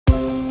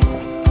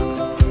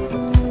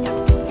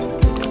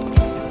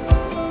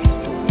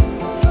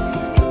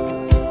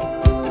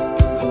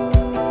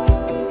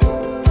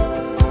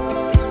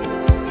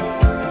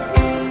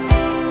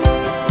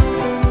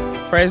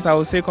First, I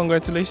will say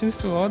congratulations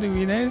to all the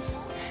winners.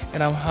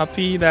 And I'm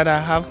happy that I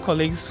have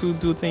colleagues who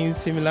do things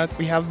similar.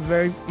 We have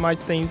very much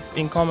things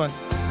in common.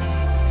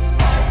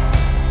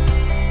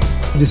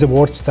 This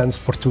award stands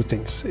for two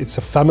things. It's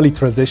a family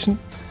tradition,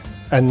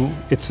 and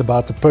it's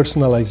about the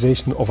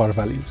personalization of our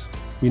values.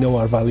 We know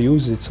our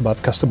values. It's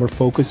about customer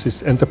focus,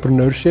 it's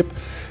entrepreneurship.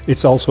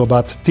 It's also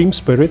about team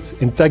spirit,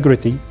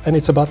 integrity, and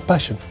it's about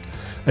passion.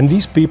 And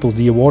these people,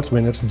 the award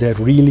winners, they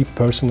really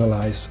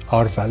personalize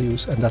our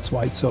values, and that's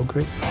why it's so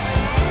great.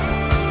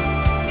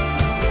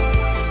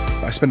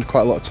 I spend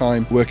quite a lot of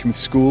time working with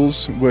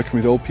schools, working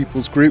with old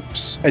people's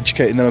groups,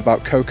 educating them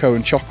about cocoa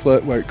and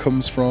chocolate, where it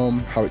comes from,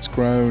 how it's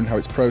grown, how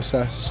it's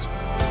processed.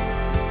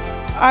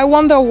 I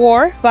won the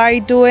award by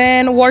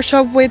doing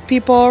workshop with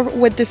people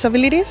with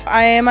disabilities.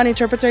 I am an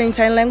interpreter in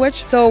sign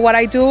language, so what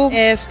I do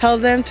is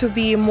help them to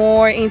be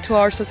more into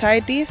our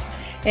societies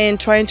and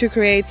trying to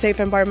create safe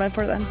environment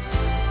for them.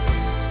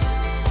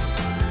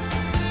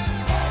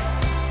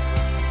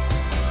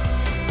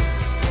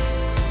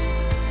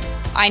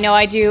 I know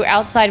I do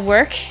outside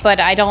work, but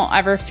I don't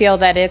ever feel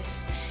that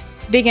it's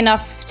big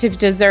enough to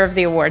deserve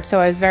the award. So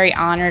I was very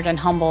honored and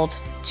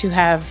humbled to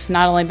have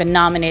not only been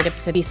nominated,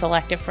 but to be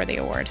selected for the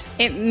award.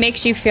 It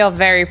makes you feel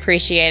very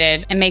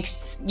appreciated. It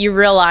makes you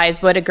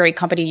realize what a great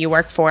company you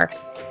work for.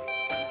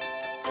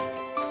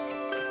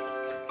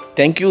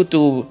 Thank you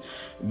to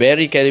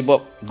Barry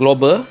Callebaut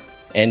Global,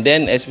 and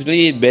then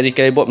especially Barry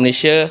Callebaut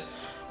Malaysia,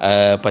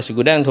 Pasir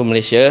Gudang to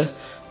Malaysia,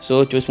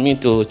 so choose me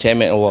to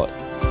Chairman Award.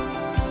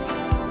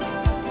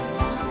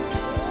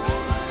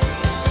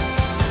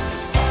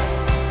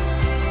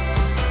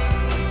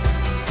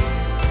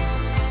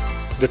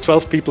 The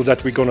 12 people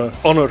that we're going to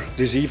honor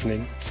this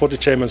evening for the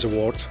Chairman's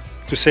Award,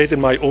 to say it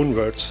in my own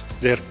words,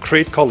 they're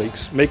great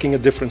colleagues making a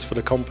difference for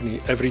the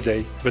company every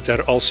day, but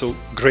they're also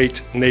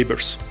great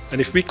neighbors.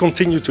 And if we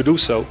continue to do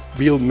so,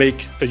 we'll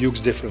make a huge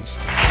difference.